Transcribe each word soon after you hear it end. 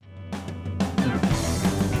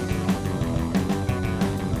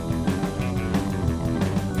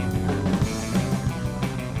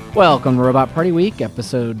Welcome to Robot Party Week,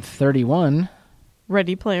 episode 31.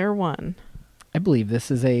 Ready Player One. I believe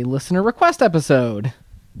this is a listener request episode,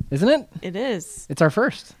 isn't it? It is. It's our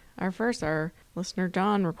first. Our listener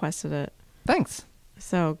John requested it. Thanks.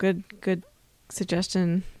 So good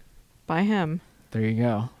suggestion by him. There you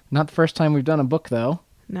go. Not the first time we've done a book, though.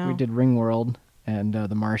 No. We did Ringworld and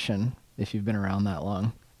The Martian, if you've been around that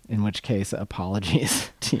long. In which case,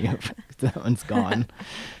 apologies to you. That one's gone.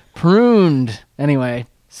 Pruned. Anyway,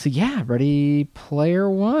 so yeah, Ready Player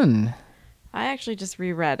One. I actually just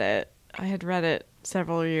reread it. I had read it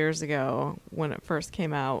several years ago when it first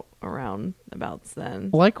came out around about then.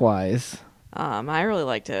 Likewise. I really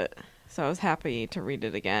liked it. So I was happy to read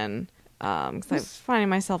it again. Because I was finding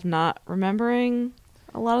myself not remembering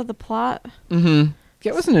a lot of the plot. Mm-hmm.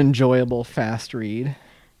 It was an enjoyable, fast read.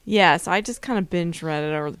 Yeah, so I just kind of binge read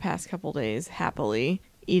it over the past couple days, happily,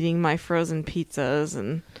 eating my frozen pizzas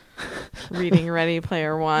and reading Ready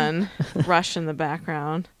Player One, Rush in the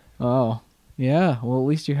background. Oh, yeah. Well, at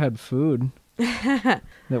least you had food that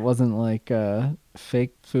wasn't like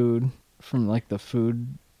fake food from like the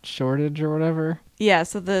food shortage or whatever. Yeah,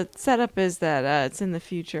 so the setup is that it's in the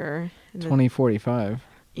future. 2045.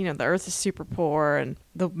 The Earth is super poor, and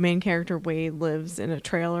the main character, Wade, lives in a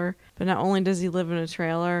trailer. But not only does he live in a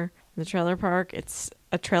trailer, in the trailer park, it's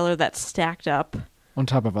a trailer that's stacked up. On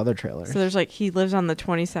top of other trailers. So there's he lives on the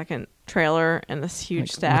 22nd trailer in this huge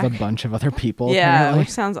stack. With a bunch of other people. Yeah, apparently. which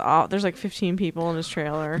sounds off. There's 15 people in his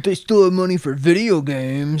trailer. But they still have money for video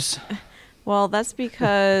games. Well, that's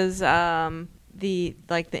because the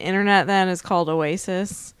internet then is called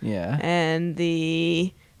Oasis. Yeah. And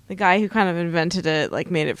the guy who kind of invented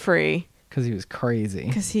it made it free. Because he was crazy.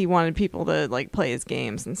 Because he wanted people to play his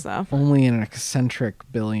games and stuff. Only an eccentric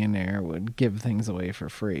billionaire would give things away for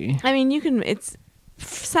free. I mean,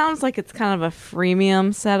 sounds like it's kind of a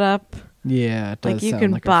freemium setup. Yeah, it does you sound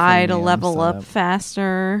can like buy a to freemium level setup. up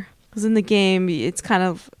faster. Because in the game, it's kind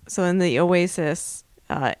of... So in the Oasis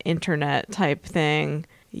internet type thing,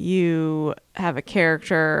 you have a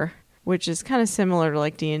character which is kind of similar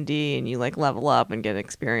to D&D, and you level up and get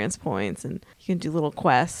experience points, and you can do little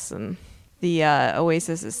quests, and the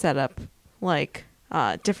Oasis is set up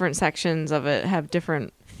different sections of it have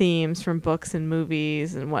different themes from books and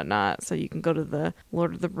movies and whatnot. So you can go to the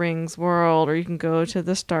Lord of the Rings world, or you can go to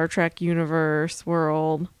the Star Trek universe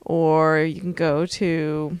world, or you can go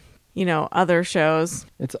to, other shows.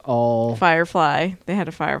 It's all... Firefly. They had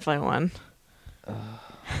a Firefly one.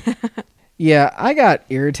 Yeah, I got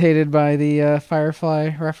irritated by the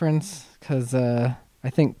Firefly reference because I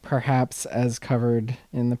think perhaps as covered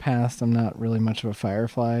in the past, I'm not really much of a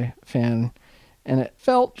Firefly fan, and it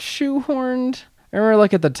felt shoehorned. I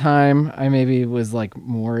remember at the time, I maybe was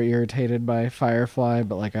more irritated by Firefly,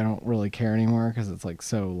 but I don't really care anymore because it's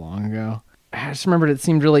so long ago. I just remembered it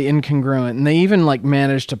seemed really incongruent, and they even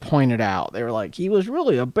managed to point it out. They were he was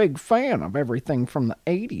really a big fan of everything from the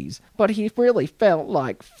 80s, but he really felt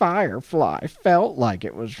like Firefly felt like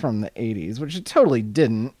it was from the 80s, which it totally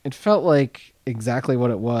didn't. It felt like exactly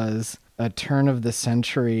what it was, a turn of the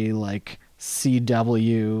century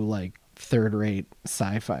CW third-rate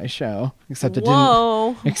sci-fi show, except it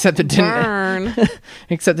didn't except it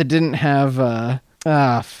didn't have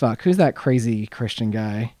who's that crazy Christian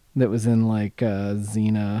guy that was in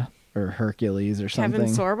Xena or Hercules or something?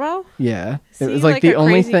 Kevin Sorbo? Yeah. Is it was he the a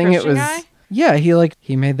only crazy thing Christian it was guy? Yeah,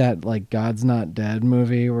 he made that God's Not Dead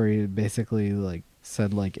movie where he basically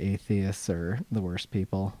said atheists are the worst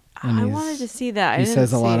people. And I wanted to see that. He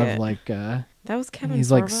says a lot it. of that was Kevin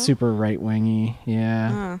he's Sorbo? super right-wingy.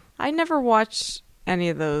 Yeah. I never watched any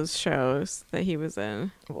of those shows that he was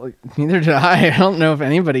in. Well, neither did I. I don't know if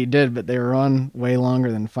anybody did, but they were on way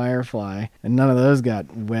longer than Firefly, and none of those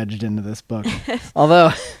got wedged into this book.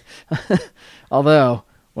 Although,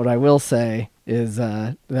 what I will say is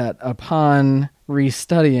that upon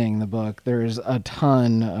restudying the book, there's a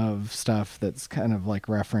ton of stuff that's kind of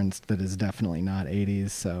referenced that is definitely not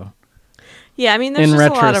 80s, so... Yeah, I mean, there's in just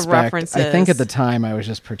retrospect, a lot of references. I think at the time I was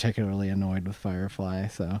just particularly annoyed with Firefly,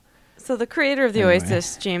 so... So the creator of the Anyway.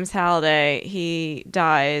 Oasis, James Halliday, he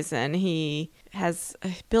dies, and he has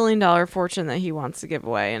 $1 billion fortune that he wants to give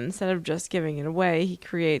away. And instead of just giving it away, he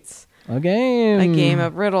creates a game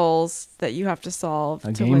of riddles that you have to solve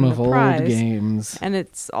a to game win of the prize. old games. And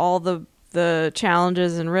it's all the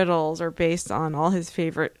challenges and riddles are based on all his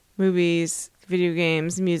favorite movies, video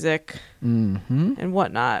games, music, and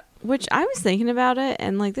whatnot. Which I was thinking about it,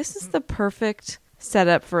 and this is the perfect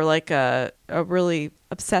setup for a really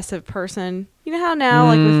obsessive person. You know how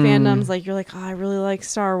now with fandoms you're oh, I really like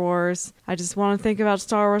Star Wars, I just want to think about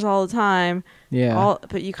Star Wars all the time. Yeah.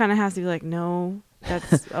 But you kind of have to be no,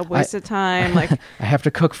 that's a waste of time. Like I have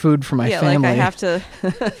to cook food for my family. Like I have to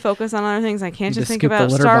focus on other things. I can't just think scoop the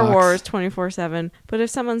about litter Star box. Wars 24/7. But if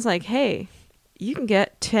someone's like, hey, you can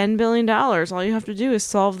get $10 billion. All you have to do is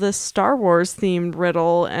solve this Star Wars themed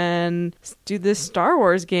riddle and do this Star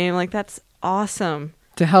Wars game. Like, that's awesome.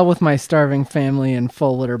 To hell with my starving family and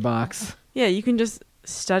full litter box. Yeah, you can just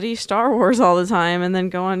study Star Wars all the time and then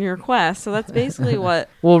go on your quest. So that's basically what...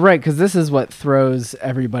 Well, right, because this is what throws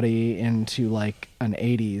everybody into like an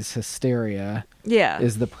 80s hysteria. Yeah.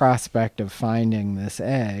 Is the prospect of finding this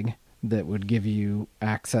egg that would give you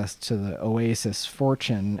access to the Oasis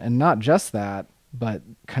fortune. And not just that, but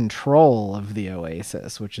control of the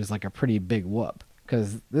Oasis, which is like a pretty big whoop.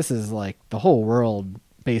 Because this is like the whole world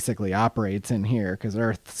basically operates in here because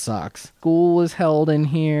Earth sucks. School is held in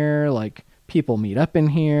here, like people meet up in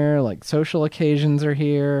here, like social occasions are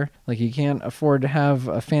here. Like you can't afford to have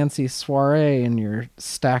a fancy soiree in your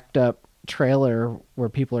stacked up trailer where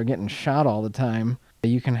people are getting shot all the time.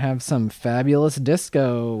 You can have some fabulous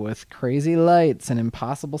disco with crazy lights and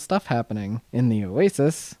impossible stuff happening in the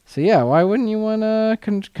Oasis. So yeah, why wouldn't you want to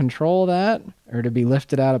control that? Or to be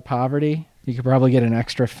lifted out of poverty? You could probably get an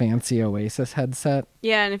extra fancy Oasis headset.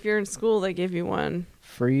 Yeah, and if you're in school, they give you one.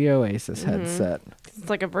 Free Oasis headset. It's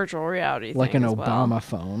like a virtual reality like thing an as Obama well.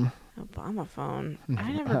 phone. Obama phone?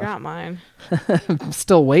 I never got mine. I'm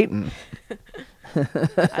still waiting.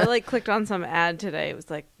 I like clicked on some ad today. It was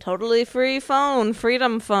like totally free phone,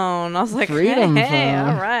 freedom phone. I was like, Freedom hey, phone.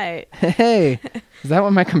 all right. Hey, is that why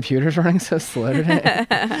my computer's running so slow today?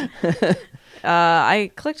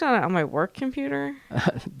 I clicked on it on my work computer.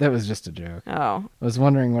 That was just a joke. Oh, I was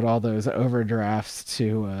wondering what all those overdrafts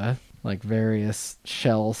to like various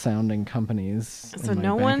shell sounding companies So in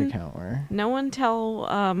my bank account were. no one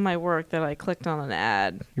tell my work that I clicked on an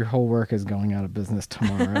ad. Your whole work is going out of business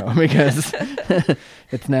tomorrow because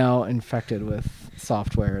it's now infected with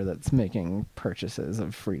software that's making purchases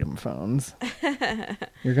of Freedom phones.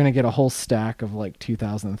 You're going to get a whole stack of like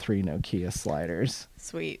 2003 Nokia sliders.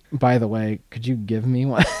 Sweet. By the way, could you give me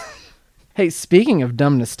one? Hey, speaking of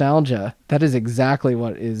dumb nostalgia, that is exactly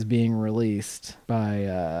what is being released by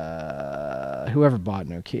whoever bought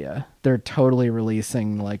Nokia. They're totally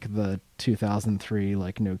releasing like the 2003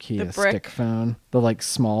 like Nokia stick phone, the like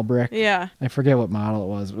small brick. Yeah. I forget what model it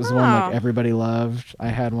was. It was the one like everybody loved. I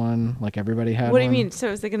had one, like everybody had one. What do you mean? So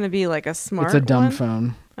is it going to be like a smart It's a dumb one?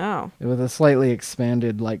 phone. Oh. With a slightly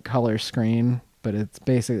expanded like color screen. But it's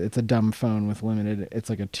basically, it's a dumb phone with limited, it's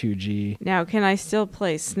like a 2G. Now, can I still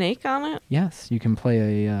play Snake on it? Yes, you can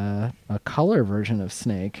play a color version of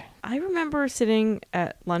Snake. I remember sitting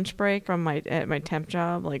at lunch break from my temp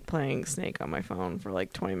job, like playing Snake on my phone for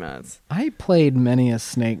like 20 minutes. I played many a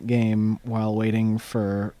Snake game while waiting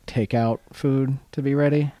for takeout food to be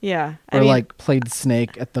ready. Yeah. Or like played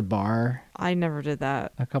Snake at the bar. I never did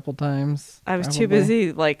that. A couple times. I was too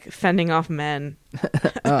busy like fending off men.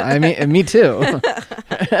 I mean, me too.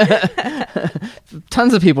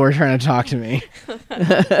 Tons of people were trying to talk to me.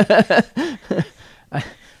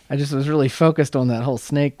 I just was really focused on that whole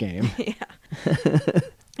Snake game. Yeah.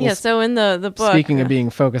 Yeah, so in the book... Speaking of being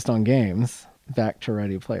focused on games, back to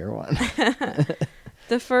Ready Player One.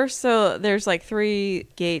 So there's like 3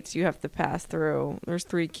 gates you have to pass through. There's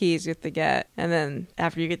 3 keys you have to get. And then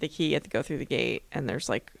after you get the key, you have to go through the gate. And there's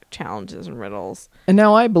like challenges and riddles. And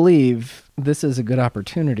now I believe this is a good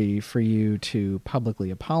opportunity for you to publicly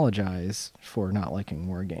apologize for not liking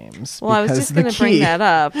war games. Well, I was just going to bring that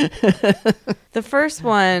up. The first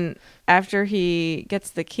one, after he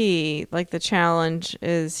gets the key, like the challenge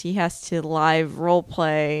is he has to live role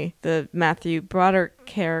play the Matthew Broderick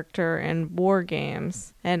character in War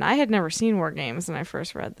Games. And I had never seen War Games when I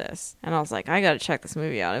first read this. And I was like, I got to check this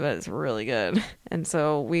movie out. I bet it's really good. And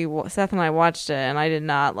so Seth and I watched it, and I did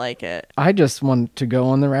not like it. I just want to go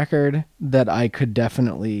on the record that I could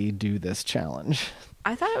definitely do this challenge.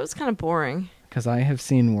 I thought it was kind of boring. Because I have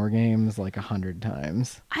seen War Games like 100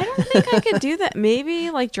 times. I don't think I could do that. Maybe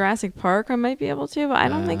like Jurassic Park I might be able to, but I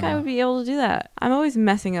don't think I would be able to do that. I'm always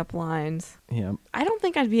messing up lines. Yeah. I don't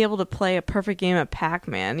think I'd be able to play a perfect game of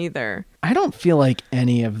Pac-Man either. I don't feel like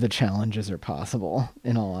any of the challenges are possible,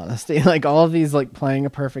 in all honesty. Like all of these, like playing a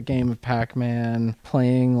perfect game of Pac-Man,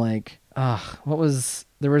 playing like, there was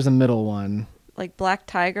a middle one. Like Black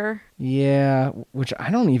Tiger? Yeah, which I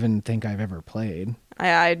don't even think I've ever played.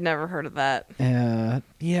 I'd never heard of that.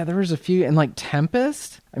 Yeah, there was a few, and like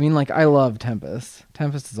Tempest. I mean, like I love Tempest.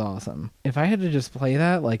 Tempest is awesome. If I had to just play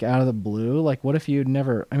that like out of the blue, like what if you'd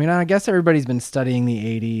never? I mean, I guess everybody's been studying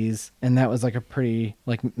the '80s, and that was like a pretty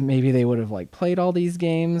like maybe they would have like played all these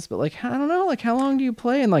games, but like I don't know, like how long do you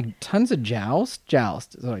play? And like tons of Joust.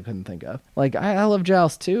 Joust is what I couldn't think of. Like I love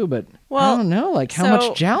Joust too, but I don't know, like how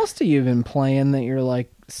much Joust have you been playing that you're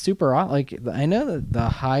like super like I know that the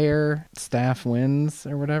higher staff wins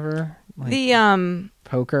or whatever. Like the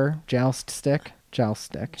poker joust stick.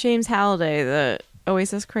 James Halliday, the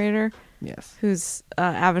Oasis creator, yes, whose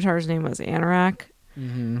avatar's name was Anorak.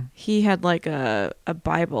 Mm-hmm. He had like a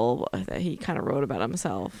Bible that he kind of wrote about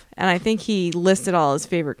himself, and I think he listed all his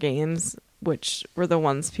favorite games, which were the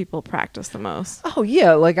ones people practice the most. Oh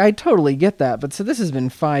yeah, like I totally get that, but so this has been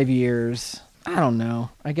 5 years. I don't know.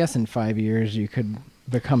 I guess in 5 years you could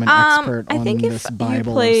become an expert on this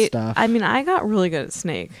Bible stuff. I mean, I got really good at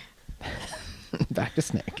Snake. Back to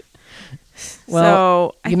Snake.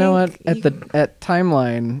 Well, so you know what? At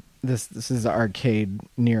Timeline, this is arcade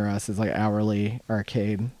near us. It's like hourly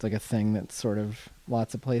arcade. It's like a thing that's sort of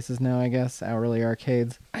lots of places now, I guess. Hourly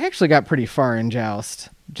arcades. I actually got pretty far in Joust,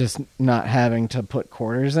 just not having to put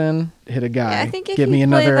quarters in. Hit a guy. Yeah, I think if give me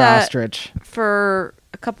another ostrich for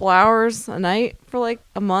a couple hours a night for like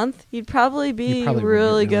a month, you'd probably be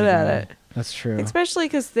really good at it. That's true. Especially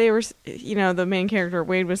because they were, the main character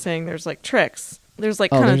Wade was saying there's like tricks. There's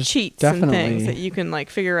like kind of cheats and things that you can like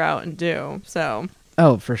figure out and do. So.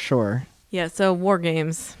 Oh, for sure. Yeah. So war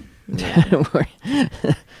games. Yeah.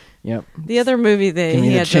 Yep. The other movie give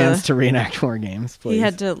me a chance to reenact war games, please. He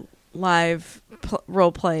had to live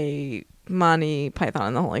role play Monty Python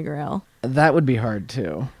and the Holy Grail. That would be hard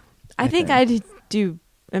too. I think I'd do.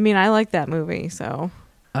 I mean, I like that movie, so.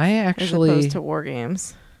 I actually. As opposed to war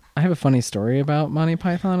games. I have a funny story about Monty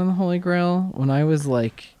Python and the Holy Grail. When I was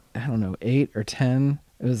like, I don't know, 8 or 10,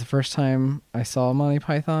 it was the first time I saw Monty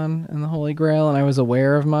Python and the Holy Grail, and I was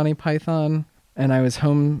aware of Monty Python, and I was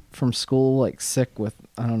home from school like sick with,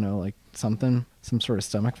 I don't know, like some sort of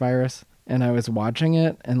stomach virus, and I was watching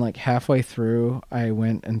it, and like halfway through, I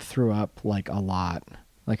went and threw up like a lot,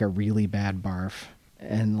 like a really bad barf.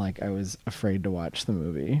 And like I was afraid to watch the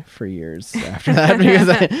movie for years after that because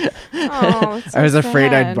I was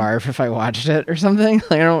afraid I'd barf if I watched it or something.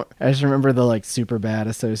 I just remember the like super bad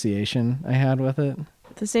association I had with it.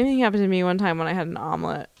 The same thing happened to me one time when I had an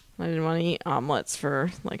omelet. I didn't want to eat omelets for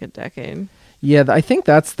like a decade. Yeah, I think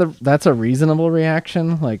that's a reasonable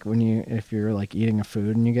reaction. Like if you're like eating a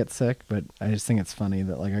food and you get sick, but I just think it's funny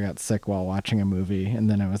that like I got sick while watching a movie and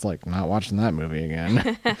then I was like not watching that movie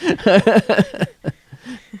again.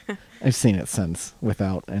 I've seen it since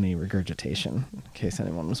without any regurgitation, in case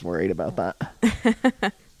anyone was worried about that.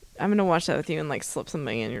 I'm going to watch that with you and like slip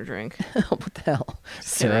something in your drink. What the hell?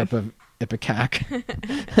 Syrup of Ipecac.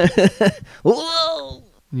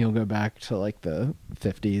 You'll go back to like the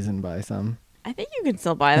 50s and buy some. I think you can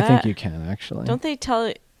still buy that. I think you can, actually. Don't they tell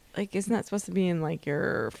it, like, isn't that supposed to be in like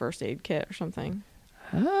your first aid kit or something?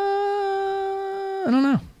 I don't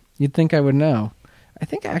know. You'd think I would know. I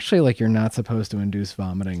think actually like you're not supposed to induce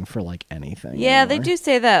vomiting for like anything. Yeah, anymore. they do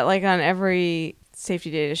say that like on every safety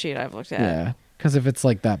data sheet I've looked at. Yeah, because if it's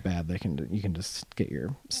like that bad, you can just get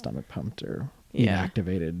your stomach pumped or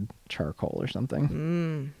activated charcoal or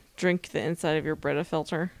something. Drink the inside of your Brita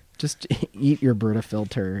filter. Just eat your Brita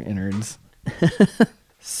filter innards.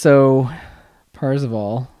 So,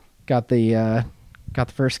 Parzival got the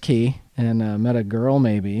first key and met a girl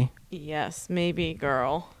maybe. Yes, maybe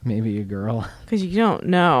girl. Maybe a girl. Because you don't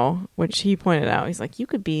know, which he pointed out. He's like, you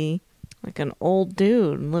could be like an old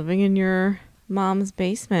dude living in your mom's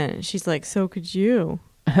basement. And she's like, so could you.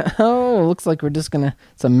 Oh, looks like we're just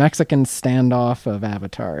it's a Mexican standoff of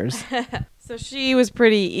avatars. So she was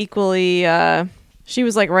pretty equally, she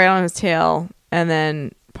was like right on his tail. And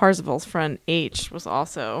then Parzival's friend H was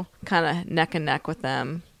also kind of neck and neck with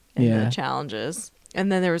them in the challenges. And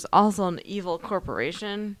then there was also an evil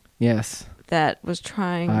corporation. Yes. That was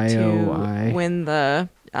trying to win the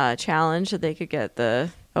challenge so they could get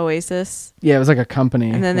the Oasis. Yeah, it was like a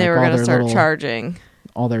company. And then they were going to start charging.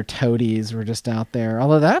 All their toadies were just out there.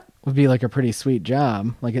 Although that would be like a pretty sweet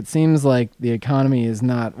job. Like it seems like the economy is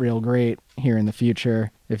not real great here in the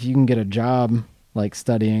future. If you can get a job like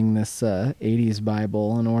studying this 80s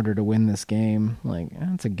Bible in order to win this game, like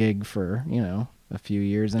that's a gig for, a few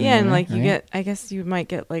years. Yeah, and like you get, I guess you might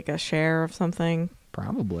get like a share of something.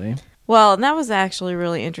 Probably. Well, and that was actually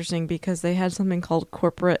really interesting because they had something called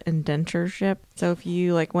corporate indentureship. So if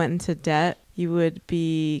you like went into debt, you would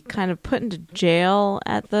be kind of put into jail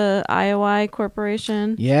at the IOI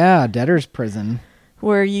Corporation. Yeah, debtor's prison.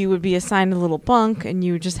 Where you would be assigned a little bunk and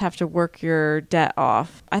you would just have to work your debt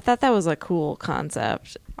off. I thought that was a cool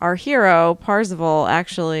concept. Our hero, Parzival,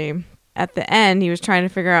 actually, at the end, he was trying to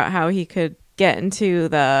figure out how he could get into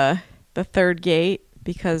the third gate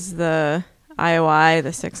because the IOI,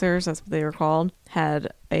 the Sixers, that's what they were called,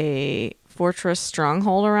 had a fortress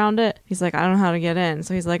stronghold around it. He's like, I don't know how to get in.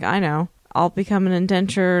 So he's like, I know. I'll become an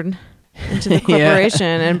indentured into the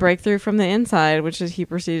corporation and break through from the inside, which is he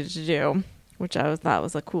proceeded to do. Which I thought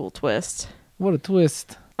was a cool twist. What a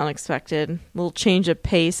twist. Unexpected. Little change of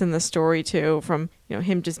pace in the story, too, from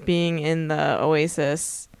him just being in the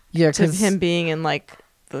Oasis to him being in, like,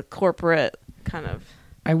 the corporate kind of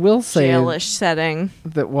I will say jailish setting.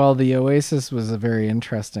 That while the Oasis was a very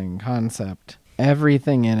interesting concept,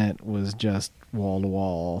 everything in it was just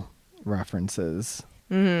wall-to-wall references.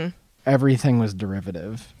 Mm-hmm. Everything was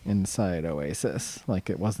derivative inside Oasis.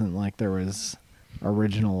 Like, it wasn't like there was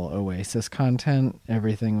original Oasis content.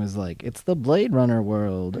 Everything was like, it's the Blade Runner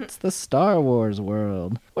world, it's the Star Wars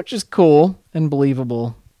world, which is cool and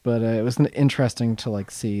believable, but it was interesting to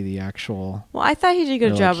like see the actual. Well, I thought he did a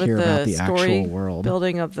good job with the story world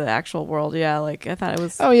building of the actual world. Yeah, like I thought it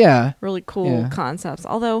was really cool concepts.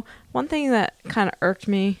 Although one thing that kind of irked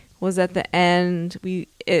me was at the end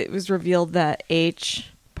it was revealed that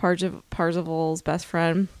Parzival's best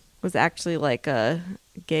friend was actually like a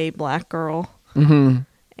gay black girl. Mm-hmm.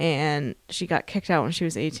 And she got kicked out when she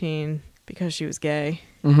was 18 because she was gay.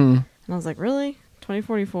 Mm-hmm. And I was like, really?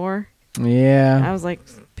 2044? Yeah. I was like,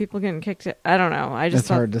 people getting kicked out? I don't know. It's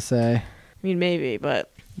hard to say. I mean, maybe,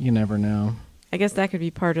 but you never know. I guess that could be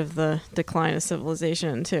part of the decline of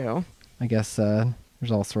civilization, too. I guess there's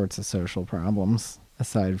all sorts of social problems,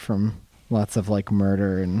 aside from lots of, like,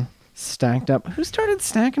 murder and stacked up. Who started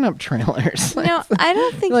stacking up trailers? No, I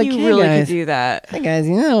don't think like, you hey really guys, could do that. Hey guys,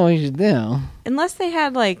 you know what we should do? Unless they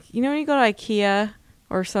had like, when you go to IKEA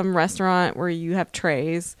or some restaurant where you have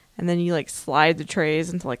trays and then you like slide the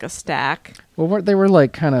trays into like a stack. Well, they were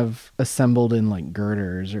like kind of assembled in like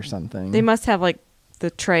girders or something. They must have like the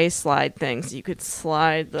tray slide things you could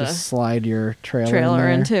just slide your trailer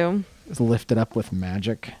into. Just lift it up with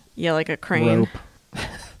magic. Yeah, like a crane. Rope.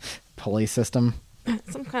 Pulley system.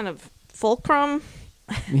 Some kind of fulcrum.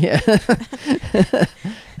 Yeah.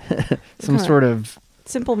 Some sort of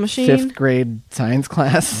simple machine. 5th grade science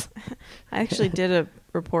class. I actually did a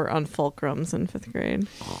report on fulcrums in 5th grade.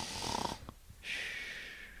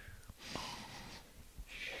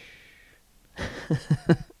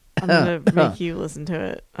 I'm going to make you listen to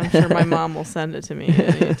it. I'm sure my mom will send it to me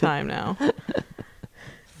at any time now.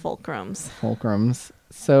 Fulcrums.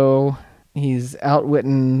 So he's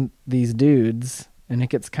outwitting these dudes, and it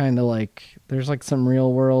gets kind of like, there's like some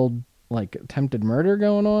real world like attempted murder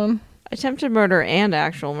going on. Attempted murder and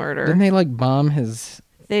actual murder. Didn't they like bomb his...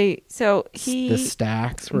 the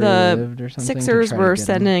stacks where he lived or something? Sixers were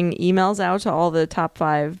sending emails out to all the top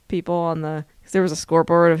 5 people on the... Because there was a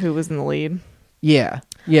scoreboard of who was in the lead. Yeah.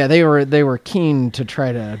 Yeah, they were keen to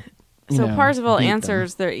try to... So Parzival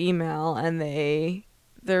answers their email, and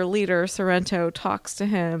their leader, Sorrento, talks to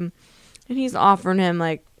him, and he's offering him,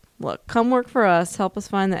 like, look, come work for us, help us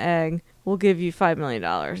find the egg, we'll give you $5 million.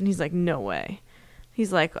 And he's like, no way.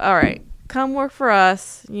 He's like, all right, come work for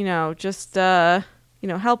us, just,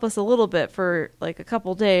 help us a little bit for, like, a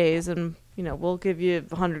couple days, and, we'll give you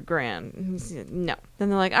 $100,000. And he's like, no. Then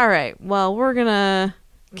they're like, all right, well, we're gonna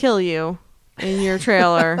kill you in your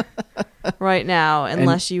trailer right now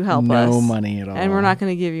unless you help us. No money at all. And we're not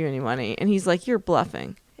going to give you any money. And he's like, you're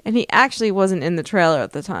bluffing. And he actually wasn't in the trailer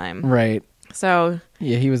at the time. Right. So...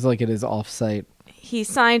 Yeah, he was like at his off-site. He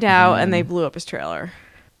signed out and they blew up his trailer.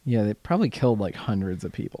 Yeah, they probably killed like hundreds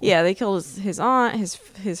of people. Yeah, they killed his aunt,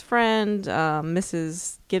 his friend,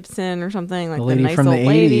 Mrs. Gibson or something. Like the lady nice from old the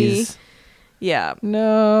lady. 80s. Yeah.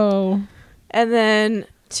 No. And then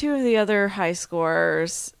 2 of the other high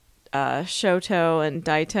scorers... Shoto and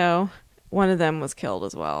Daito, one of them was killed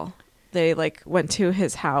as well. They went to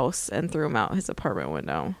his house and threw him out his apartment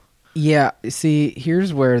window. Yeah, see,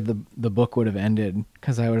 here's where the book would have ended,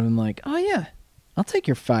 because I would have been like, oh yeah, I'll take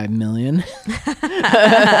your $5 million.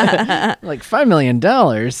 Like $5 million.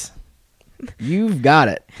 You've got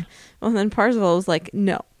it. Well, then Parzival was like,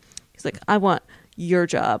 no. He's like, I want your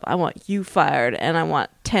job. I want you fired, and I want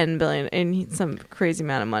 $10 billion and some crazy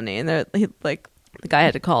amount of money. And they're like, the guy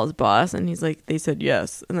had to call his boss, and he's like, they said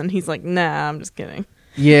yes. And then he's like, nah, I'm just kidding.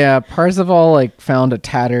 Yeah, Parzival found a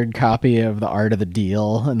tattered copy of The Art of the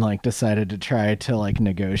Deal and decided to try to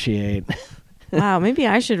negotiate. Wow, maybe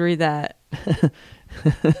I should read that.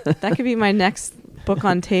 That could be my next book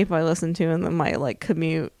on tape I listen to in my like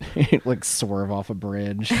commute. Like swerve off a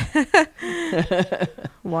bridge.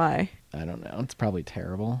 Why? I don't know. It's probably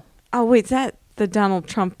terrible. Oh wait, is that the Donald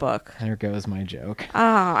Trump book? There goes my joke.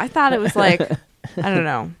 Oh, I thought it was like, I don't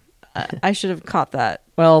know. I should have caught that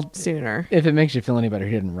sooner. If it makes you feel any better,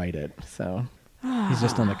 he didn't write it. So he's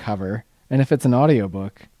just on the cover. And if it's an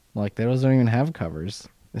audiobook, like those don't even have covers.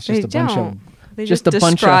 It's just bunch of... They just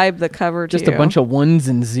describe the cover to you. Just a bunch of ones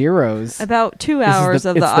and zeros. About 2 hours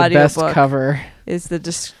of the audiobook. Best cover is the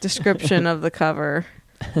description of the cover.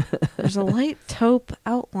 There's a light taupe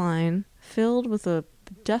outline filled with a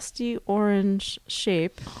dusty orange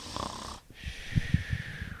shape.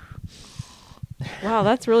 Wow,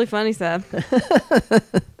 that's really funny, Seth.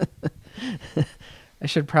 I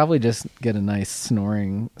should probably just get a nice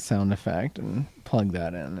snoring sound effect and plug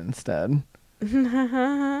that in instead.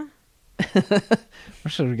 Or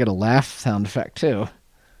should we get a laugh sound effect too?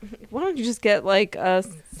 Why don't you just get like a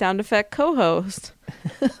sound effect co-host?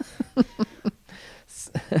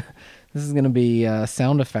 This is going to be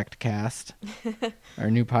Sound Effect Cast,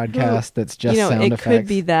 our new podcast that's just sound effects. It could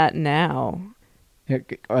be that now.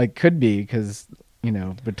 It could be because,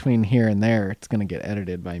 between here and there, it's going to get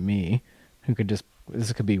edited by me, who could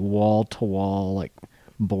this could be wall-to-wall, like,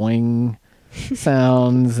 boing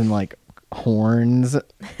sounds and, like, horns,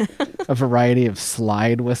 a variety of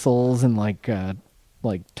slide whistles and, like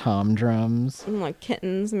tom drums. And, like,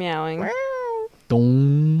 kittens meowing.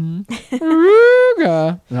 Dong.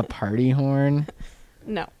 And a party horn.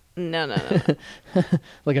 No.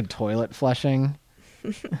 Like a toilet flushing.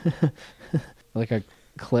 Like a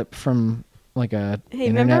clip from like a Hey,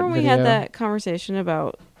 internet remember when we video? had that conversation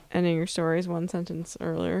about ending your stories one sentence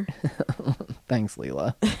earlier? Thanks,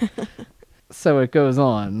 Leela. So it goes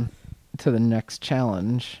on to the next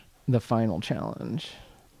challenge, the final challenge,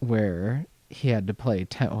 where he had to play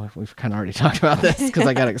we've kind of already talked about this because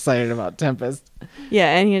I got excited about Tempest.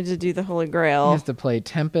 Yeah, and he had to do the Holy Grail. He has to play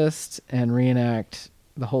Tempest and reenact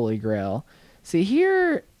the Holy Grail. See,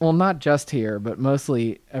 here, well, not just here, but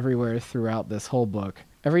mostly everywhere throughout this whole book,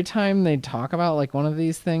 every time they talk about like one of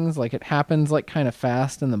these things, like it happens like kind of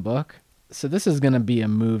fast in the book. So this is going to be a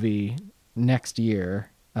movie next year,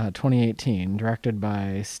 2018, directed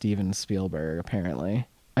by Steven Spielberg, apparently.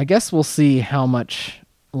 I guess we'll see how much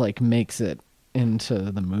like makes it into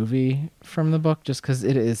the movie from the book, just because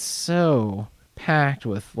it is so packed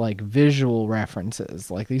with like visual references.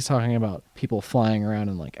 Like he's talking about people flying around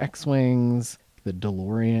in like X-Wings, the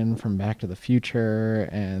DeLorean from Back to the Future,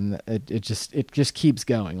 and it just keeps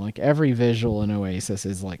going. Like every visual in Oasis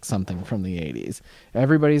is like something from the 80s.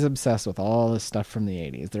 Everybody's obsessed with all this stuff from the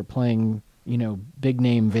 80s. They're playing, big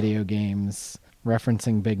name video games,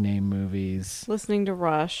 referencing big name movies, listening to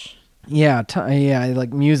Rush. Yeah,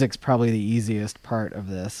 like music's probably the easiest part of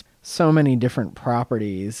this. So many different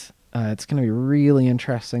properties. It's going to be really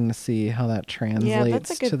interesting to see how that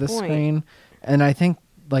translates to the screen. And I think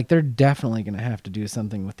like they're definitely going to have to do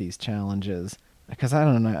something with these challenges because I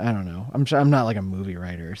don't know. I'm not like a movie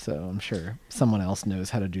writer, so I'm sure someone else knows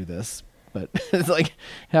how to do this. But it's like,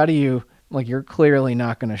 how do you? Like, you're clearly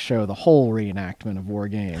not going to show the whole reenactment of War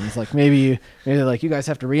Games. Like, maybe like, you guys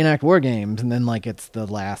have to reenact War Games, and then, like, it's the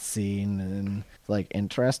last scene, and, like,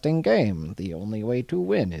 interesting game. The only way to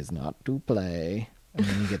win is not to play. And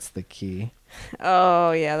then he gets the key.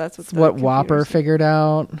 Oh, yeah, that's what Whopper figured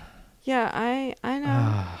out. Yeah, I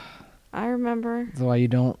know. I remember. That's why you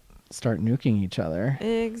don't start nuking each other.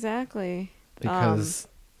 Exactly. Because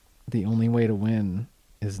the only way to win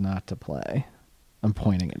is not to play. I'm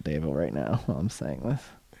pointing at Daeva right now while I'm saying this.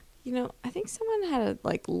 I think someone had a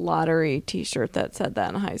like lottery T-shirt that said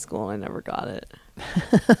that in high school, and I never got it.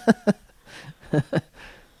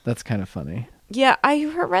 That's kind of funny. Yeah, I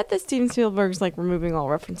read that Steven Spielberg's like removing all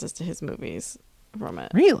references to his movies from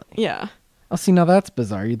it. Really? Yeah. Oh, see, now that's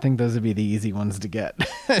bizarre. You'd think those would be the easy ones to get.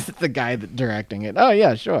 The guy directing it. Oh,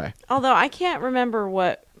 yeah, sure. Although I can't remember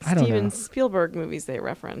what Steven Spielberg movies they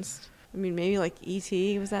referenced. I mean, maybe like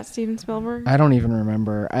E.T. Was that Steven Spielberg? I don't even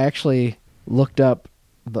remember. I actually looked up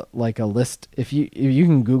like a list. If you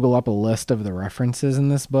can Google up a list of the references in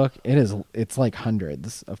this book, it's like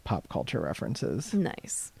hundreds of pop culture references.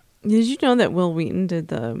 Nice. Did you know that Will Wheaton did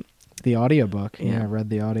the audiobook? Yeah, I read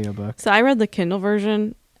the audiobook. So I read the Kindle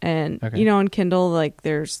version, and in Kindle, like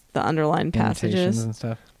there's the underlined passages and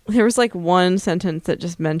stuff. There was like one sentence that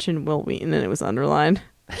just mentioned Will Wheaton, and it was underlined.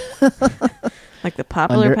 Like the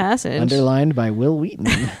popular passage. Underlined by Will Wheaton.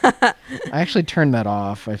 I actually turned that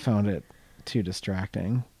off. I found it too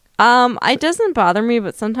distracting. It doesn't bother me,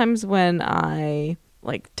 but sometimes when I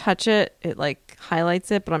like touch it, it like highlights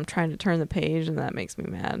it, but I'm trying to turn the page and that makes me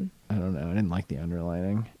mad. I don't know. I didn't like the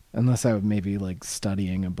underlining. Unless I would maybe like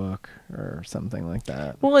studying a book or something like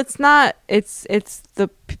that. Well, it's not. It's the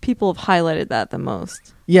people have highlighted that the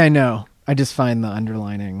most. Yeah, I know. I just find the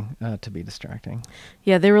underlining to be distracting.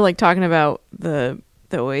 Yeah, they were like talking about the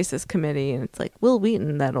Oasis committee, and it's like Will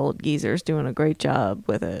Wheaton, that old geezer's doing a great job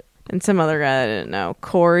with it, and some other guy I didn't know,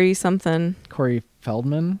 Corey something. Corey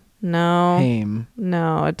Feldman? No. Haim.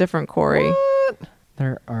 No, a different Corey. What?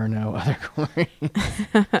 There are no other Corey.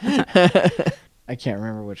 I can't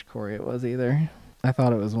remember which Corey it was either. I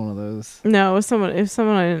thought it was one of those. No, it was someone. It was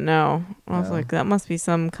someone I didn't know. I was Oh. like, that must be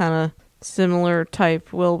some kind of similar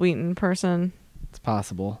type Will Wheaton person. It's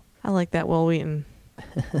possible. I like that Will Wheaton.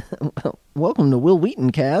 Well, welcome to Will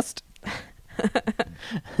Wheaton Cast.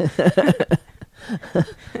 The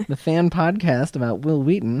fan podcast about Will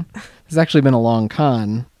Wheaton. It's actually been a long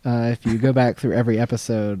con. If you go back through every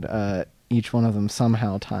episode, each one of them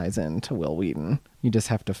somehow ties into Will Wheaton. You just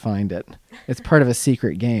have to find it. It's part of a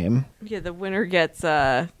secret game. Yeah, the winner gets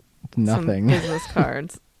Nothing. some business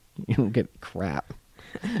cards. You don't get crap.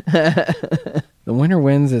 The winner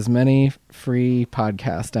wins as many free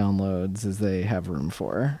podcast downloads as they have room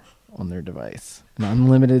for on their device. And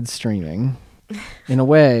unlimited streaming. In a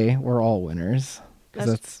way, we're all winners. Because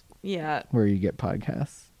that's Yeah, where you get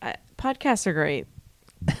podcasts. podcasts are great.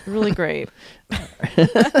 Really great.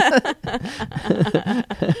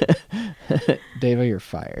 Daeva, you're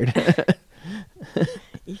fired.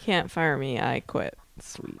 You can't fire me. I quit.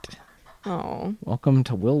 Sweet. Oh, Welcome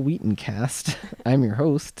to Will Wheaton Cast. I'm your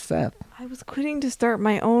host, Seth. I was quitting to start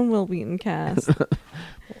my own Will Wheaton cast.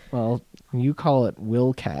 Well, you call it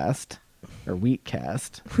Will Cast or Wheat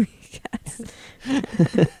Cast.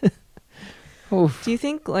 Oof. Do you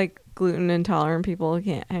think like gluten intolerant people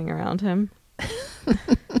can't hang around him?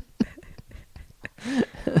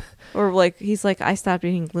 Or like he's like, I stopped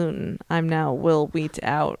eating gluten. I'm now Will Wheat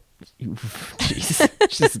out. Jeez,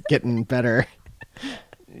 just getting better.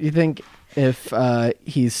 You think if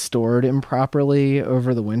he's stored improperly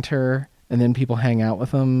over the winter and then people hang out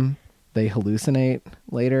with him, they hallucinate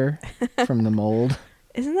later from the mold?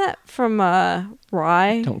 Isn't that from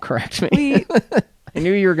rye? Don't correct me. Wheat. I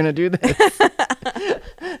knew you were going to do this.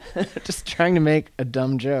 Just trying to make a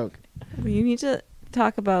dumb joke. You need to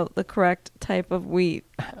talk about the correct type of wheat.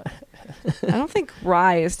 I don't think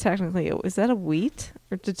rye is technically. Is that a wheat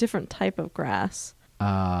or it's a different type of grass? All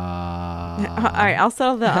right, I'll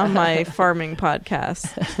settle that on my farming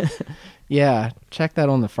podcast. Yeah, check that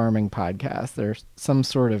on the farming podcast. There's some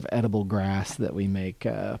sort of edible grass that we make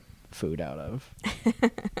food out of.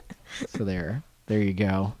 So there you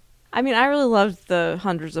go. I mean, I really loved the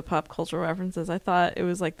hundreds of pop cultural references. I thought it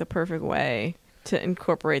was like the perfect way to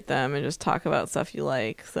incorporate them and just talk about stuff you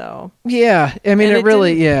like. So Yeah, I mean, And it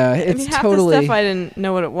really, didn't- yeah, I it's mean, half totally. the stuff I didn't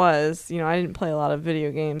know what it was. You know, I didn't play a lot of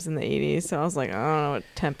video games in the 80s, so I was like, I don't know what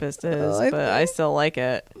Tempest is, I but I still like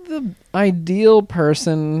it. The ideal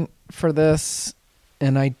person for this,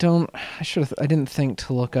 and I didn't think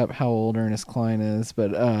to look up how old Ernest Cline is,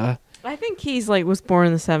 but I think he's like was born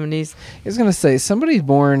in the 70s. I was gonna say somebody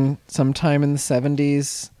born sometime in the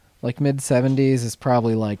 70s, like mid 70s, is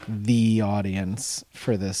probably like the audience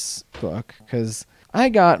for this book, because I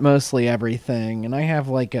got mostly everything, and I have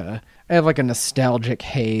like a nostalgic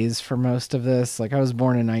haze for most of this. Like I was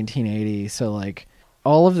born in 1980, so like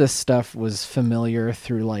all of this stuff was familiar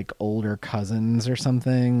through like older cousins or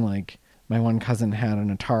something. Like my one cousin had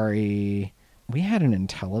an Atari. We had an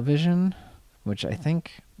Intellivision, which I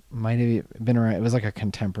think might have been around. It was like a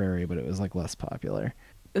contemporary, but it was like less popular.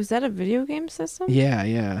 Was that a video game system?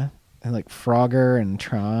 Yeah. And like Frogger and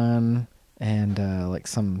Tron and like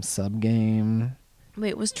some sub game.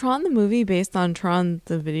 Wait, was Tron the movie based on Tron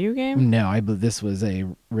the video game? No, I believe this was a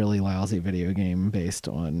really lousy video game based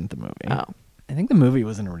on the movie. Oh. I think the movie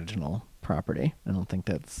was an original property. I don't think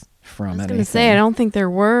that's from I was anything. going to say, I don't think there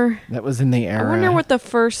were. That was in the era. I wonder what the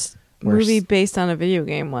first where movie s- based on a video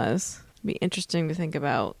game was. It'd be interesting to think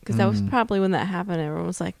about, because that was Mm. probably when that happened. Everyone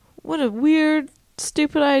was like, what a weird,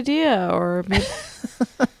 stupid idea. Or maybe,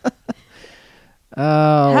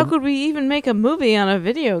 how could we even make a movie on a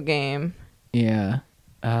video game? Yeah.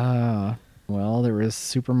 Well, there was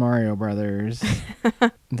Super Mario Brothers.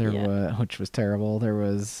 There Yeah. was, which was terrible. There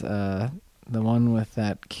was the one with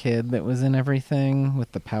that kid that was in everything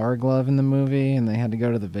with the power glove in the movie, and they had to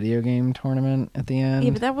go to the video game tournament at the end.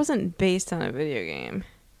 Yeah, but that wasn't based on a video game.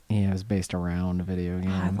 Yeah, it was based around video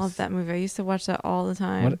games. Oh, I love that movie. I used to watch that all the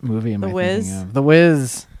time. What movie am The I Wiz? thinking of? The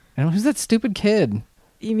Wiz. And who's that stupid kid?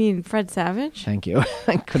 You mean Fred Savage? Thank you.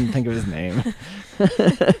 I couldn't think of his name.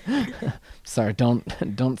 Sorry, don't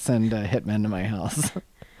send hitmen to my house.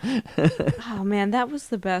 Oh man, that was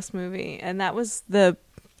the best movie, and that was the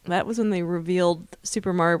That was when they revealed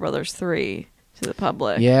Super Mario Brothers 3 to the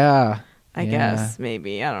public. Yeah. I guess,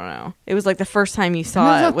 maybe. I don't know. It was like the first time you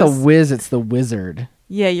saw It's it. not the Wiz, it's the Wizard.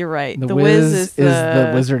 Yeah, you're right. The Wiz is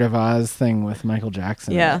the Wizard of Oz thing with Michael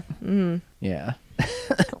Jackson. Yeah. Mm-hmm. Yeah.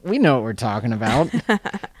 We know what we're talking about.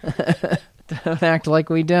 Don't act like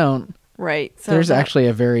we don't. Right. So there's actually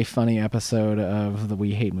a very funny episode of the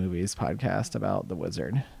We Hate Movies podcast about the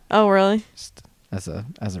Wizard. Oh, really? Just as a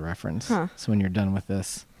reference. Huh. So when you're done with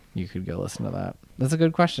this, you could go listen to that. That's a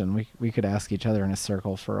good question. We could ask each other in a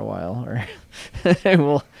circle for a while, or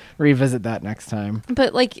we'll revisit that next time.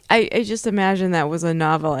 But like, I just imagine that was a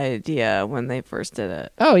novel idea when they first did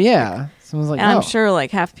it. Oh yeah, someone's like, and I'm sure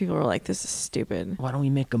like half the people were like, "This is stupid. Why don't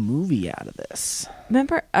we make a movie out of this?"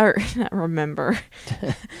 Remember, or not remember?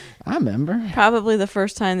 I remember. Probably the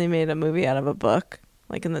first time they made a movie out of a book,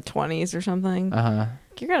 like in the 1920s or something.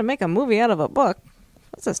 You're gonna make a movie out of a book?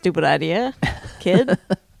 That's a stupid idea, kid.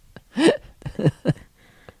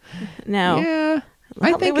 Now, yeah,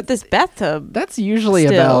 I think with this bathtub. That's usually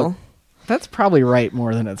about. That's probably right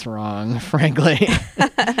more than it's wrong, frankly.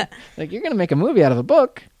 Like, you're gonna make a movie out of a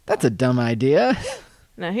book? That's a dumb idea.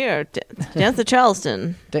 Now here, dance the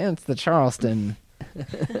Charleston. Dance the Charleston.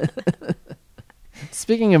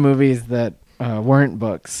 Speaking of movies that weren't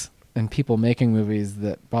books, and people making movies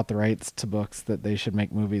that bought the rights to books that they should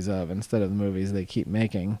make movies of instead of the movies they keep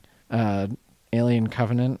making. Alien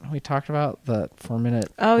Covenant, we talked about the 4-minute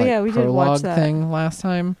we did watch that thing last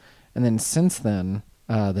time, and then since then,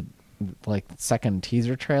 the second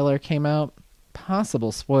teaser trailer came out.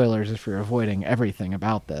 Possible spoilers if you're avoiding everything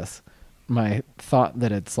about this. My thought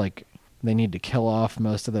that it's like they need to kill off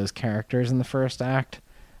most of those characters in the first act,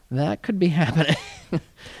 that could be happening.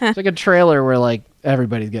 It's like a trailer where like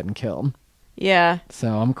everybody's getting killed. Yeah.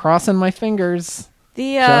 So I'm crossing my fingers.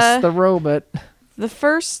 Just the robot. The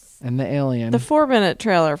first and the alien. The 4-minute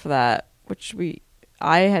trailer for that, which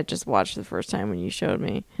I had just watched the first time when you showed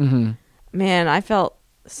me. Mm-hmm. Man, I felt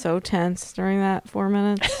so tense during that 4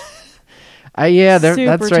 minutes. That's right.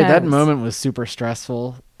 Tense. That moment was super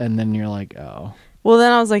stressful, and then you're like, oh. Well,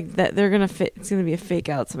 then I was like, that they're gonna it's gonna be a fake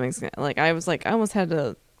out. Something's gonna, like, I was like, I almost had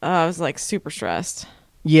to. I was like super stressed.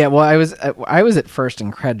 Yeah, well, I was at first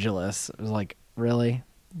incredulous. It was like, really,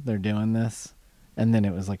 they're doing this, and then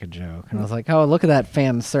it was like a joke, and I was like, oh, look at that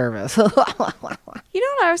fan service. You know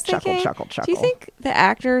what I was thinking? Chuckle. Do you think the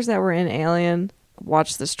actors that were in Alien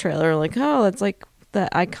watched this trailer like, oh, that's like the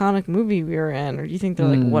iconic movie we were in, or do you think they're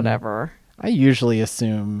like, whatever? I usually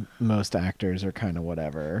assume most actors are kind of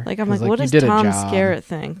whatever. Like, I'm like, what does Tom Skerritt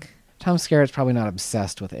think? Tom Skerritt's probably not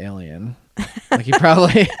obsessed with Alien. Like, he's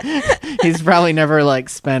probably never like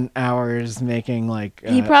spent hours making like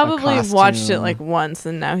he probably watched it like once,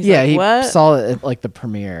 and now he's like, what? He saw it at like the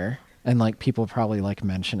premiere, and like people probably like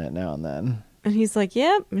mention it now and then. And he's like,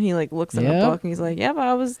 yep. And he like looks in the book, and he's like, yep,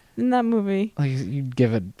 I was in that movie. Like, you'd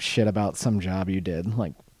give a shit about some job you did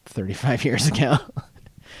like 35 years ago.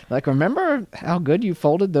 Like, remember how good you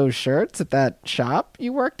folded those shirts at that shop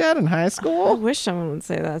you worked at in high school? I wish someone would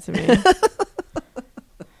say that to me.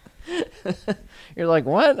 You're like,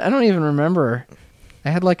 what? I don't even remember.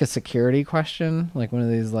 I had like a security question, like one of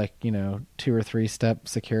these like, 2 or 3 step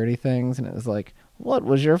security things. And it was like, what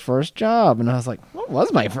was your first job? And I was like, what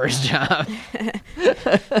was my first job?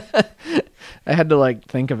 I had to like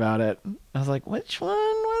think about it. I was like, which one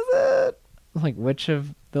was it? Like, which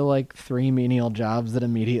of the like 3 menial jobs that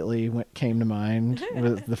immediately came to mind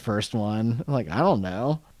was the first one? Like, I don't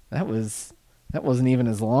know. That wasn't even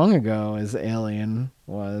as long ago as Alien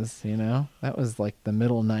was, That was like the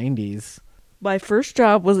middle 90s. My first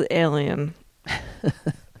job was Alien.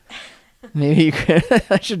 Maybe you could.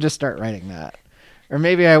 I should just start writing that. Or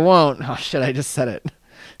maybe I won't. Oh shit, I just said it.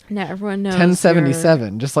 Now everyone knows.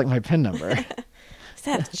 1077, just like my PIN number.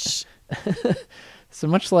 So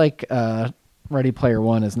much like Ready Player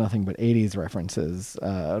One is nothing but 80s references,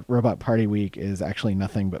 Robot Party Week is actually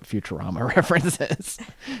nothing but Futurama references.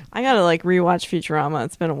 I gotta like rewatch Futurama.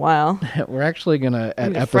 It's been a while. We're actually gonna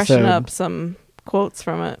freshen up some quotes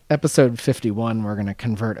from it. Episode 51, we're gonna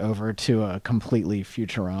convert over to a completely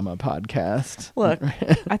Futurama podcast. Look,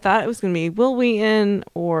 I thought it was gonna be Will Wheaton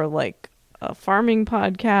or like a farming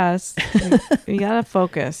podcast. You gotta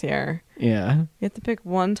focus here. Yeah. You have to pick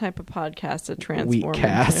one type of podcast to transform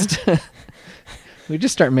Wheatcast. into. We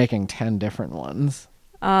just start making 10 different ones.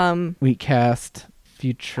 Wheatcast,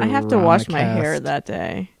 Futurama. I have to wash my hair that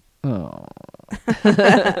day. Oh.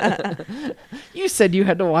 You said you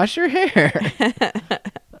had to wash your hair.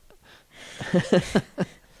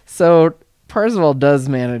 So Parzival does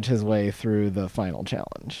manage his way through the final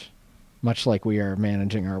challenge, much like we are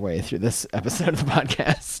managing our way through this episode of the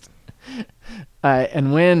podcast.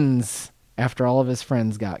 And wins after all of his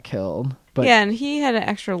friends got killed. But yeah, and he had an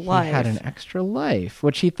extra life. he had an extra life,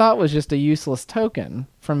 which he thought was just a useless token.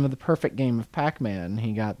 From the perfect game of Pac-Man,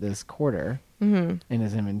 he got this quarter in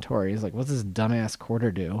his inventory. He's like, what's this dumbass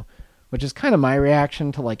quarter do? Which is kind of my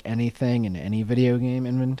reaction to like anything in any video game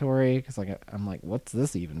inventory. Because like, I'm like, what's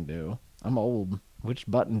this even do? I'm old. Which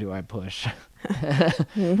button do I push?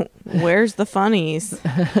 Where's the funnies?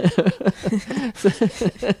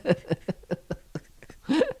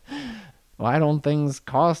 Why don't things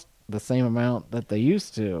cost the same amount that they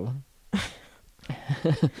used to?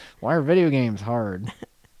 Why are video games hard?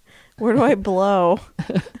 Where do I blow?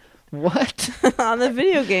 What? On the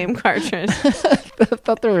video game cartridge. I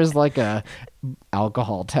thought there was like a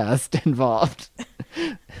alcohol test involved.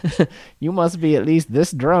 You must be at least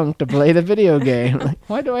this drunk to play the video game. Like,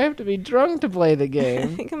 why do I have to be drunk to play the I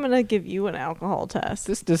game? think I'm going to give you an alcohol test.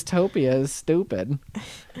 This dystopia is stupid.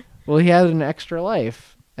 Well, he had an extra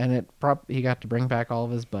life, and he got to bring back all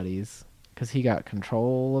of his buddies because he got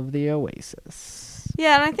control of the oasis.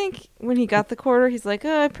 Yeah, and I think when he got the quarter, he's like,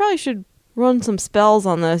 I probably should run some spells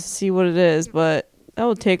on this, see what it is, but that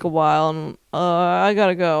would take a while, and I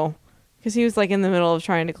gotta go. Because he was like in the middle of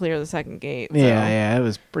trying to clear the second gate. So Yeah, it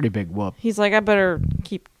was pretty big whoop. he's like, I better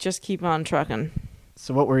keep on trucking.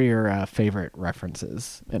 So what were your favorite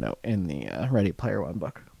references, in the Ready Player One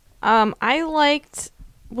book? I liked,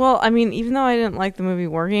 even though I didn't like the movie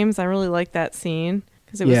War Games, I really liked that scene.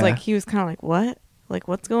 Because it was like, he was kind of like, what? Like,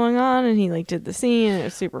 what's going on? And he like did the scene, and it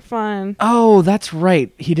was super fun. Oh, that's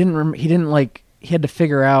right. He had to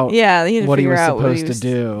figure out what he was supposed to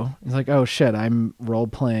do. He's like, oh shit, I'm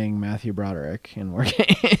role-playing Matthew Broderick in War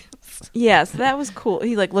Games. Yeah, so that was cool.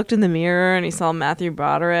 He like looked in the mirror and he saw Matthew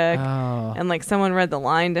Broderick, and like someone read the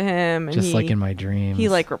line to him, and just like in my dreams. He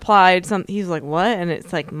like replied something. He's like, what? And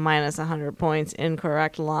it's like minus 100 points,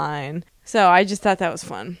 incorrect line. So I just thought that was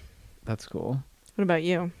fun. That's cool. What about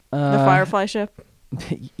you? The Firefly ship?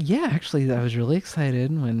 Yeah, actually, I was really excited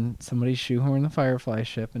when somebody shoehorned the Firefly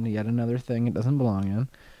ship into yet another thing it doesn't belong in.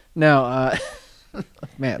 No,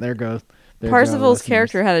 man, there goes. Parsifal's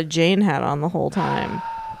character had a Jane hat on the whole time.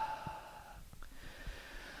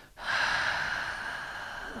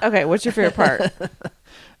 Okay, what's your favorite part?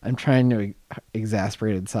 I'm trying to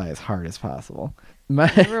exasperated sigh as hard as possible.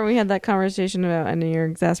 Remember we had that conversation about ending your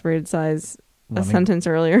exasperated sighs a sentence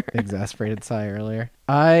earlier? Exasperated sigh earlier.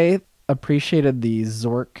 I appreciated the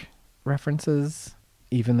Zork references,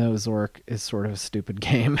 even though Zork is sort of a stupid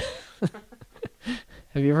game.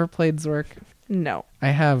 Have you ever played Zork? No. I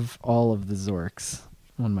have all of the Zorks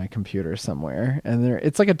on my computer somewhere, and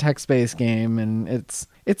it's like a text-based game, and it's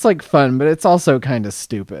like fun, but it's also kind of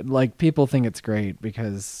stupid. Like, people think it's great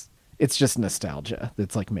because it's just nostalgia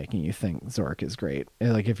that's like making you think Zork is great.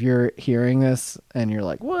 Like, if you're hearing this and you're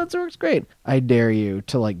like, "What, Zork's great," I dare you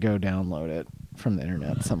to like go download it from the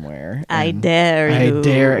internet somewhere. I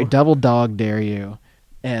Double dog dare you.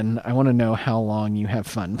 And I want to know how long you have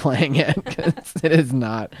fun playing it, because it is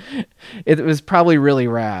not. It was probably really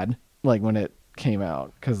rad, like when it came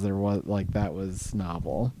out, because there was like that was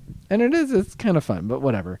novel, and it's kind of fun, but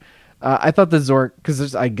whatever. I thought the Zork,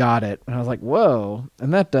 because I got it and I was like, whoa,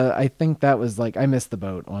 and that I think that was like I missed the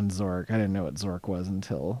boat on Zork. I didn't know what Zork was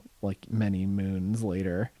until like many moons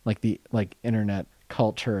later, like the internet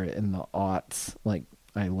culture in the aughts. Like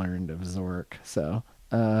I learned of Zork. So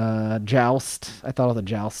Joust, I thought all the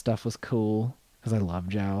Joust stuff was cool because I love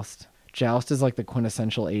Joust. Joust is like the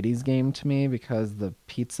quintessential 80s game to me, because the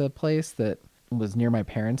pizza place that was near my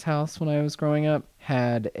parents' house when I was growing up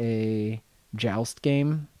had a Joust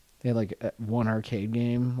game. They had like one arcade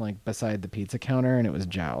game like beside the pizza counter, and it was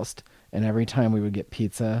Joust. And every time we would get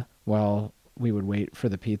pizza while we would wait for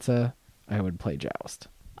the pizza, I would play Joust.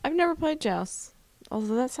 I've never played Joust,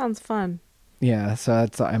 although that sounds fun. Yeah, so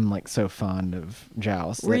I'm like so fond of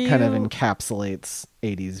Joust. It kind of encapsulates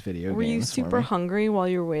 80s video games. Were you super hungry while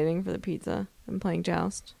you were waiting for the pizza and playing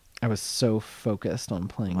Joust? I was so focused on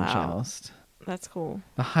playing Joust. That's cool.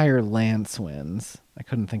 The higher Lance wins. I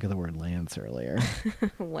couldn't think of the word Lance earlier.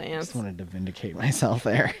 Lance. I just wanted to vindicate myself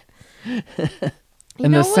there.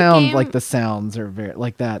 And the sound, like the sounds are very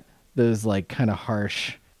like that. Those like kind of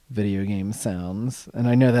harsh video game sounds. And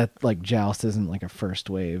I know that like Joust isn't like a first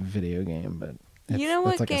wave video game, but you know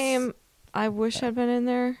what like game I wish had been in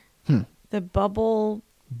there? The Bubble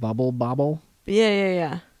Bobble?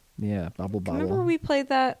 Yeah, Bubble Bobble. Remember we played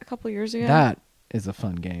that a couple years ago? That is a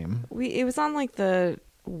fun game. It was on like the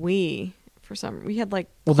Wii for some. We had like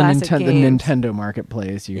the Nintendo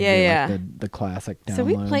Marketplace. You get like the classic downloads. So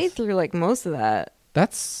we played through like most of that. That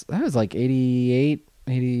was like 88,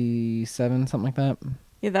 87, something like that.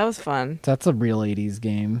 Yeah, that was fun. That's a real 80s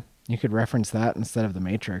game. You could reference that instead of the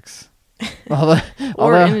Matrix. Or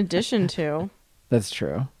although, in addition to. That's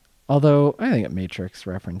true. Although I think a Matrix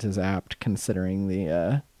reference is apt considering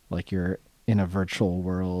the like you're in a virtual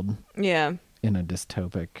world. Yeah. In a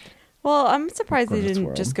dystopic. Well, I'm surprised they didn't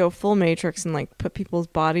world. just go full Matrix and like put people's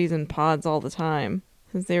bodies in pods all the time,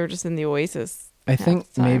 since they were just in the Oasis. I think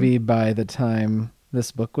maybe by the time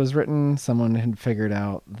this book was written, someone had figured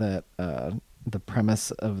out that the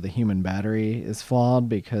premise of the human battery is flawed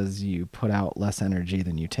because you put out less energy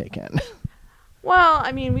than you take in. Well,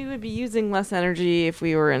 I mean, we would be using less energy if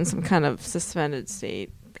we were in some kind of suspended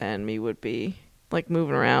state than we would be like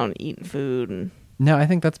moving around, eating food. And no, I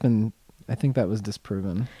think that was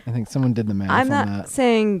disproven. I think someone did the math on that. I'm not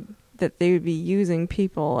saying that they would be using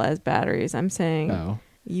people as batteries. I'm saying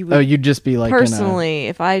you'd just be like personally,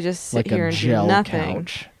 if I just sit here and do nothing.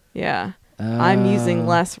 Couch. Yeah. I'm using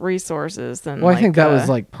less resources than I think that was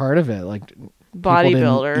like part of it. Like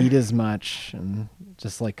bodybuilder. Didn't eat as much and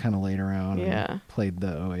just like kind of laid around and played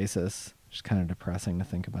the Oasis. Just kind of depressing to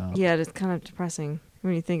think about. Yeah, it's kind of depressing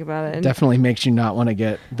when you think about it. And definitely makes you not want to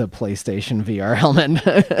get the PlayStation VR helmet.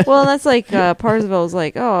 Well, that's like Parzival was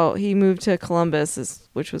like, oh, he moved to Columbus,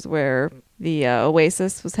 which was where the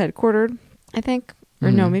Oasis was headquartered, I think. Or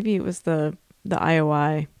no, maybe it was the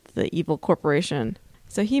IOI, the evil corporation.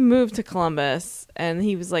 So he moved to Columbus, and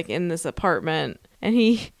he was like in this apartment, and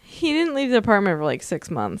he didn't leave the apartment for like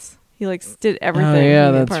 6 months. He like did everything. Oh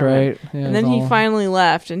yeah, that's right. Yeah, and then he finally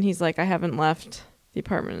left, and he's like, I haven't left the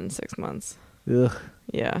apartment in 6 months. Ugh.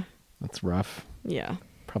 Yeah. That's rough. Yeah.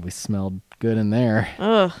 Probably smelled good in there.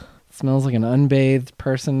 Ugh. It smells like an unbathed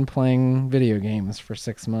person playing video games for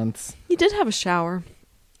 6 months. He did have a shower,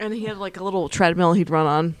 and he had like a little treadmill he'd run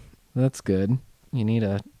on. That's good. You need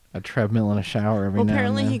a treadmill and a shower every now and then.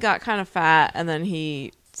 Apparently he got kind of fat, and then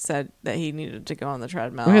he said that he needed to go on the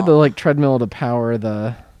treadmill. We had the like treadmill to power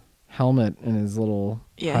the helmet in his little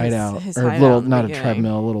hideout. His or hideout little, in the not beginning. A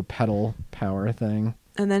treadmill, a little pedal power thing.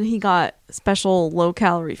 And then he got special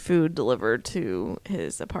low-calorie food delivered to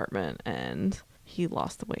his apartment, and he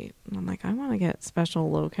lost the weight. And I'm like, I want to get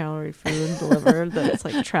special low-calorie food delivered that's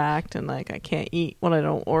like tracked, and like I can't eat what I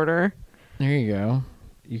don't order. There you go.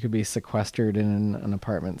 You could be sequestered in an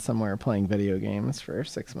apartment somewhere playing video games for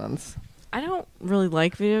 6 months. I don't really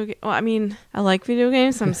like video games. Well, I mean, I like video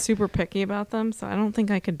games. I'm super picky about them, so I don't think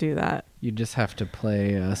I could do that. You just have to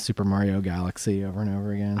play Super Mario Galaxy over and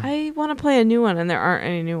over again. I want to play a new one, and there aren't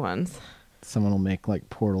any new ones. Someone will make like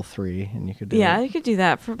Portal 3, and you could do you could do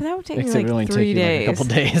that. But that would take me like only 3 days. Like a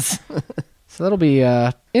couple days. So that'll be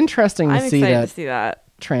interesting to see that. To see that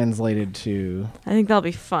translated to. I think that'll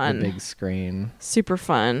be fun. The big screen. Super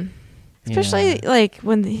fun. Especially like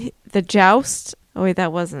when the joust. Oh wait,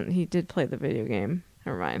 that wasn't. He did play the video game.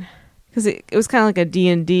 Never mind. Because it was kind of like a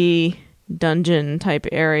D&D dungeon type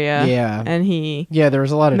area. Yeah. And he there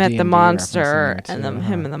was a lot of met D&D the monster, and then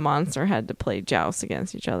him and the monster had to play joust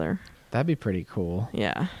against each other. That'd be pretty cool.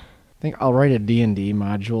 Yeah. I think I'll write a D&D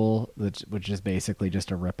module which is basically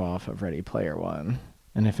just a ripoff of Ready Player One.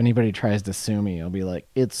 And if anybody tries to sue me, I'll be like,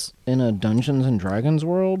 it's in a Dungeons and Dragons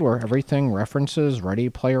world where everything references Ready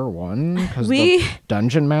Player One because the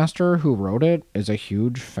dungeon master who wrote it is a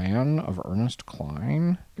huge fan of Ernest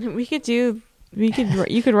Cline. You could write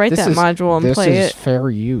that module and play it. This is fair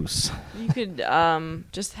use. You could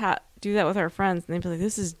just do that with our friends, and they'd be like,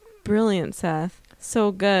 this is brilliant, Seth.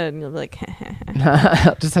 So good. And you'll be like,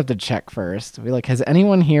 I'll just have to check first. I'll be like, has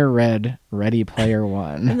anyone here read Ready Player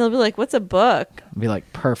One? And they'll be like, what's a book? I'll be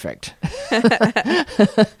like, perfect.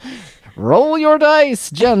 Roll your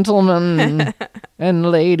dice, gentlemen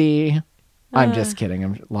and lady. I'm just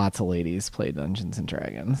kidding. Lots of ladies play Dungeons and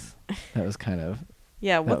Dragons. That was kind of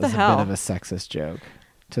what the hell? A bit of a sexist joke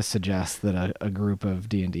to suggest that a group of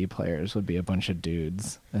D&D players would be a bunch of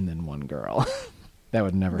dudes and then one girl. That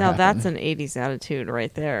would never happen. Now that's an 80s attitude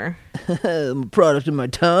right there. I'm a product of my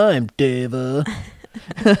time, Daeva.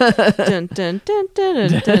 Dun, dun, dun,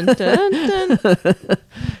 dun, dun, dun, dun.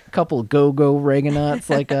 Couple go-go Reaganauts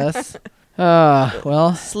like us.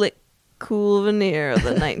 Well. Slick, cool veneer of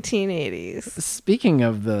the 1980s. Speaking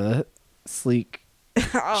of the sleek,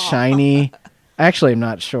 shiny... Actually, I'm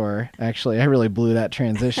not sure. Actually, I really blew that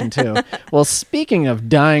transition too. Well, speaking of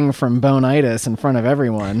dying from bonitis in front of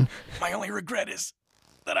everyone... My only regret is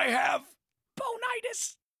that I have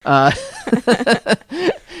bonitis.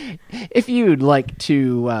 If you'd like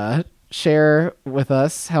to share with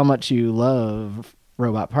us how much you love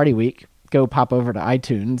Robot Party Week, go pop over to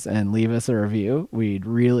iTunes and leave us a review. We'd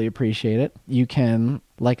really appreciate it. You can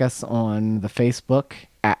like us on the Facebook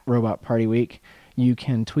at Robot Party Week. You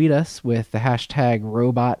can tweet us with the hashtag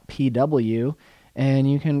RobotPW,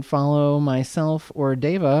 And you can follow myself or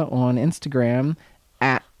Daeva on Instagram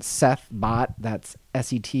at SethBot, that's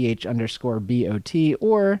SETH_BOT,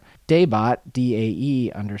 or Daebot,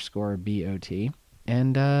 DAE_BOT.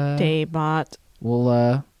 And Daybot.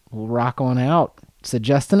 we'll rock on out.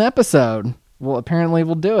 Suggest an episode. Well, apparently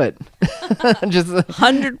we'll do it. Just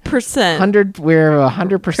 100%. We're a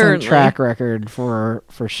 100% Currently. track record for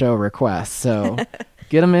show requests. So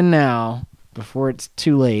get them in now before it's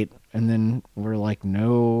too late. And then we're like,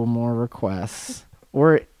 no more requests.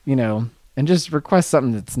 Or, and just request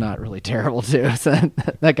something that's not really terrible too. So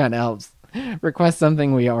that kind of helps. Request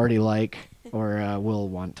something we already like or will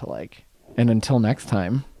want to like. And until next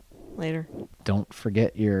time, Later. don't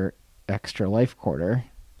forget your extra life quarter.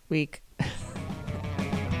 Week.